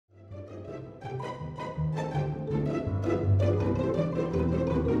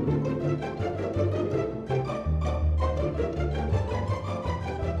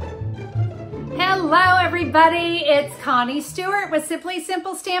Hello everybody, it's Connie Stewart with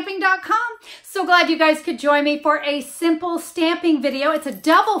SimplySimpleStamping.com. So glad you guys could join me for a simple stamping video. It's a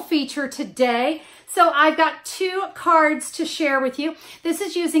double feature today. So I've got two cards to share with you. This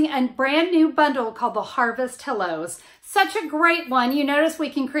is using a brand new bundle called the Harvest Hellos. Such a great one. You notice we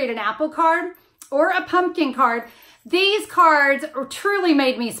can create an apple card or a pumpkin card. These cards truly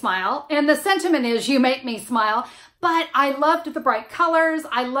made me smile, and the sentiment is you make me smile. But I loved the bright colors.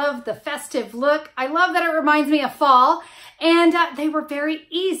 I love the festive look. I love that it reminds me of fall. And they were very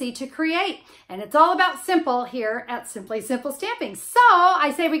easy to create. And it's all about simple here at Simply Simple Stamping. So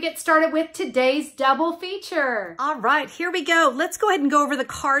I say we get started with today's double feature. All right, here we go. Let's go ahead and go over the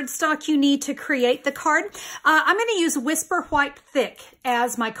cardstock you need to create the card. I'm going to use Whisper White Thick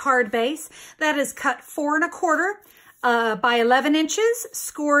as my card base. That is cut 4 1/4 by 11 inches,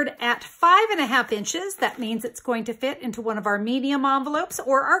 scored at 5.5 inches. That means it's going to fit into one of our medium envelopes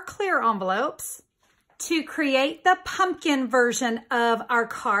or our clear envelopes. To create the pumpkin version of our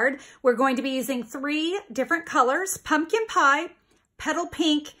card, we're going to be using 3 different colors: Pumpkin Pie, Petal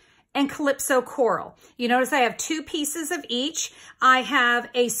Pink, and Calypso Coral. You notice I have 2 pieces of each. I have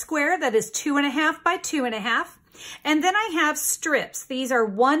a square that is 2.5 by 2.5, and then I have strips. These are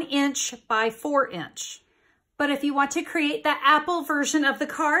 1 inch by 4 inch. But if you want to create the apple version of the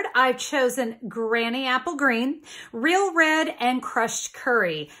card, I've chosen Granny Apple Green, Real Red, and Crushed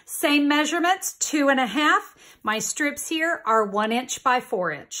Curry. Same measurements, 2.5. My strips here are 1 inch by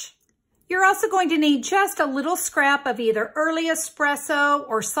 4 inch. You're also going to need just a little scrap of either early espresso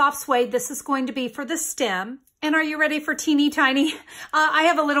or soft suede. This is going to be for the stem. And are you ready for teeny tiny? I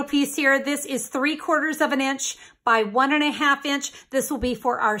have a little piece here. This is 3/4 of an inch by 1.5 inch. This will be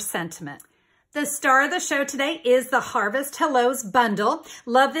for our sentiment. The star of the show today is the Harvest Hellos bundle.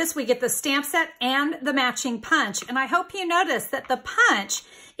 Love this. We get the stamp set and the matching punch. And I hope you notice that the punch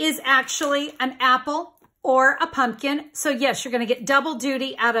is actually an apple or a pumpkin. So yes, you're going to get double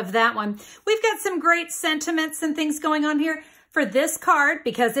duty out of that one. We've got some great sentiments and things going on here. For this card,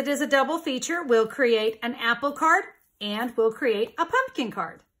 because it is a double feature, we'll create an apple card and we'll create a pumpkin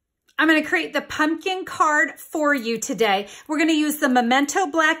card. I'm going to create the pumpkin card for you today. We're going to use the Memento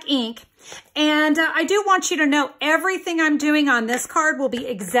Black ink. And I do want you to know everything I'm doing on this card will be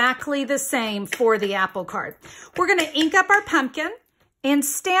exactly the same for the apple card. We're going to ink up our pumpkin and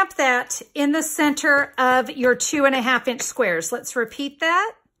stamp that in the center of your 2.5 inch squares. Let's repeat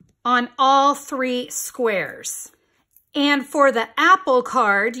that on all 3 squares. And for the apple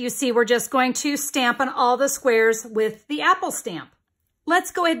card, you see we're just going to stamp on all the squares with the apple stamp.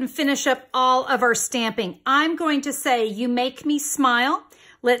 Let's go ahead and finish up all of our stamping. I'm going to say, you make me smile.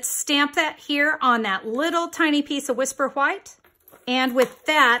 Let's stamp that here on that little tiny piece of Whisper White. And with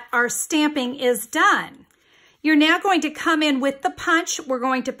that, our stamping is done. You're now going to come in with the punch. We're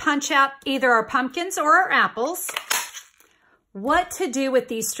going to punch out either our pumpkins or our apples. What to do with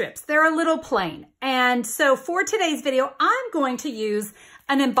these strips? They're a little plain. And so for today's video, I'm going to use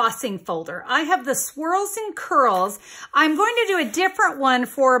an embossing folder. I have the Swirls and Curls. I'm going to do a different one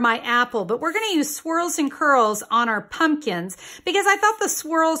for my apple, but we're going to use Swirls and Curls on our pumpkins because I thought the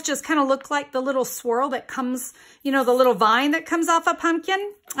swirls just kind of looked like the little swirl that comes, you know, the little vine that comes off a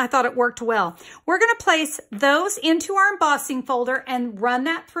pumpkin. I thought it worked well. We're going to place those into our embossing folder and run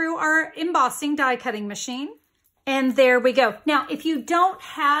that through our embossing die cutting machine. And there we go. Now, if you don't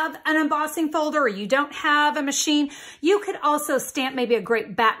have an embossing folder or you don't have a machine, you could also stamp maybe a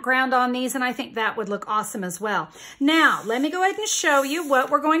great background on these, and I think that would look awesome as well. Now, let me go ahead and show you what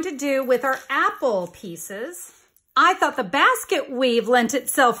we're going to do with our apple pieces. I thought the basket weave lent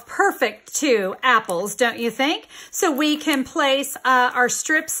itself perfect to apples, don't you think? So we can place our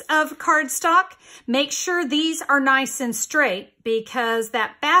strips of cardstock. Make sure these are nice and straight because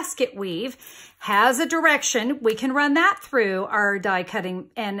that basket weave has a direction. We can run that through our die cutting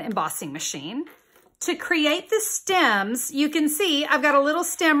and embossing machine. To create the stems, you can see I've got a little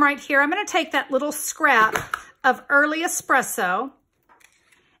stem right here. I'm going to take that little scrap of early espresso,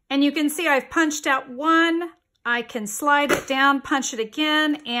 and you can see I've punched out one. I can slide it down, punch it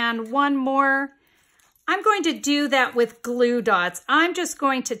again, and one more. I'm going to do that with glue dots. I'm just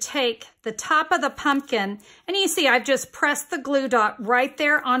going to take the top of the pumpkin, and you see I've just pressed the glue dot right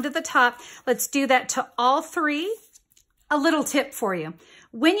there onto the top. Let's do that to all 3. A little tip for you.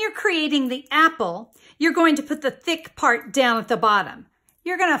 When you're creating the apple, you're going to put the thick part down at the bottom.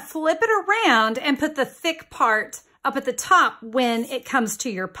 You're going to flip it around and put the thick part up at the top when it comes to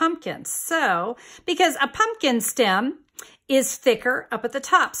your pumpkin. So, because a pumpkin stem is thicker up at the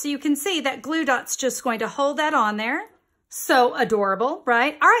top. So you can see that glue dot's just going to hold that on there. So adorable,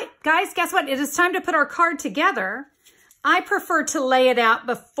 right? All right, guys, guess what? It is time to put our card together. I prefer to lay it out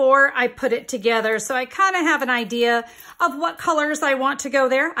before I put it together, so I kind of have an idea of what colors I want to go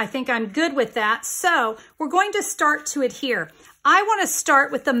there. I think I'm good with that. So we're going to start to adhere. I want to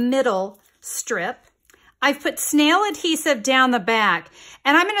start with the middle strip. I've put snail adhesive down the back,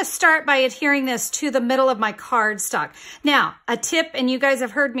 and I'm going to start by adhering this to the middle of my cardstock. Now, a tip, and you guys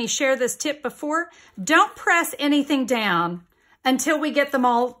have heard me share this tip before, don't press anything down until we get them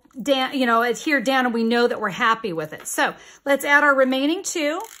all down, adhered down and we know that we're happy with it. So let's add our remaining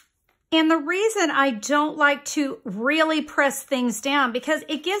 2. And the reason I don't like to really press things down, because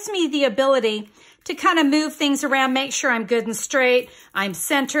it gives me the ability to kind of move things around, make sure I'm good and straight, I'm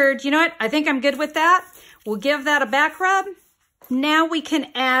centered. You know what? I think I'm good with that. We'll give that a back rub. Now we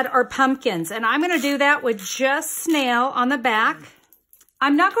can add our pumpkins, and I'm going to do that with just snail on the back.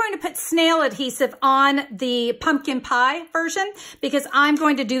 I'm not going to put snail adhesive on the pumpkin pie version because I'm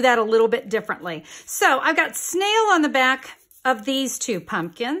going to do that a little bit differently. So I've got snail on the back of these 2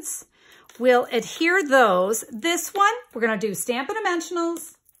 pumpkins. We'll adhere those. This one, we're going to do Stampin'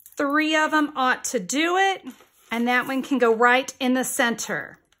 Dimensionals. 3 of them ought to do it, and that one can go right in the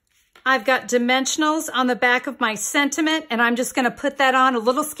center. I've got dimensionals on the back of my sentiment, and I'm just going to put that on a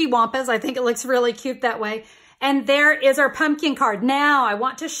little skiwampas. I think it looks really cute that way. And there is our pumpkin card. Now I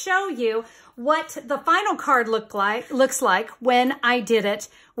want to show you what the final card looks like when I did it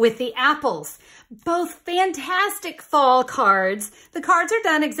with the apples. Both fantastic fall cards. The cards are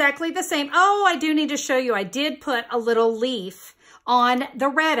done exactly the same. Oh, I do need to show you. I did put a little leaf on the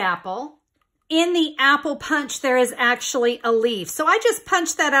red apple. In the apple punch, there is actually a leaf. So I just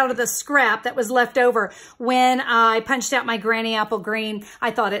punched that out of the scrap that was left over when I punched out my granny apple green.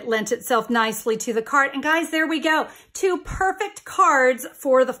 I thought it lent itself nicely to the card. And guys, there we go. 2 perfect cards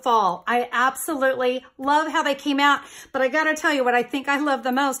for the fall. I absolutely love how they came out. But I gotta tell you, what I think I love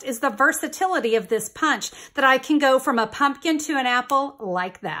the most is the versatility of this punch, that I can go from a pumpkin to an apple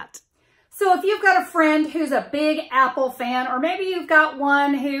like that. So if you've got a friend who's a big apple fan, or maybe you've got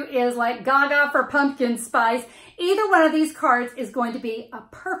one who is like gaga for pumpkin spice, either one of these cards is going to be a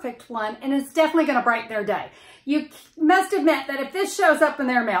perfect one, and it's definitely going to brighten their day. You must admit that if this shows up in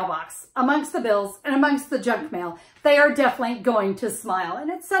their mailbox, amongst the bills and amongst the junk mail, they are definitely going to smile. And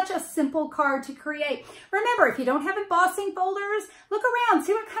it's such a simple card to create. Remember, if you don't have embossing folders, look around,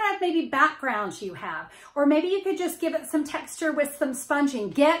 see what kind of maybe backgrounds you have. Or maybe you could just give it some texture with some sponging.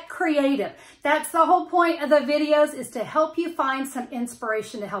 Get creative. That's the whole point of the videos, is to help you find some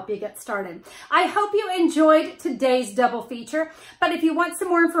inspiration to help you get started. I hope you enjoyed today's double feature. But if you want some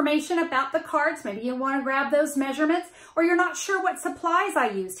more information about the cards, maybe you want to grab those measurements, or you're not sure what supplies I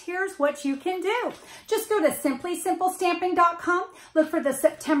used, here's what you can do. Just go to simplysimplestamping.com, look for the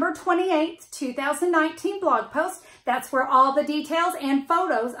September 28th, 2019 blog post. That's where all the details and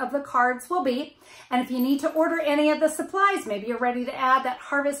photos of the cards will be. And if you need to order any of the supplies, maybe you're ready to add that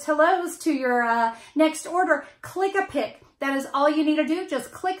Harvest Hellos to your next order, click a pic. That is all you need to do.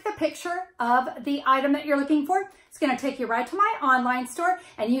 Just click the picture of the item that you're looking for. It's going to take you right to my online store,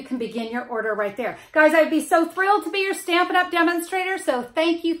 and you can begin your order right there. Guys, I'd be so thrilled to be your Stampin' Up! Demonstrator, so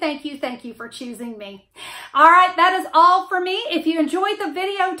thank you for choosing me. All right, that is all for me. If you enjoyed the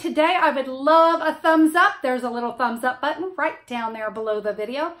video today, I would love a thumbs up. There's a little thumbs up button right down there below the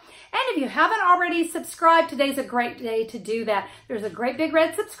video. And if you haven't already subscribed, today's a great day to do that. There's a great big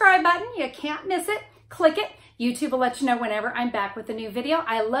red subscribe button. You can't miss it. Click it. YouTube will let you know whenever I'm back with a new video.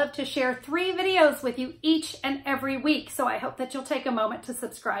 I love to share 3 videos with you each and every week, so I hope that you'll take a moment to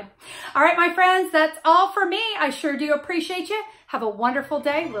subscribe. All right, my friends, that's all for me. I sure do appreciate you. Have a wonderful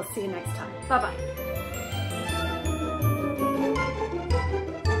day. We'll see you next time. Bye-bye.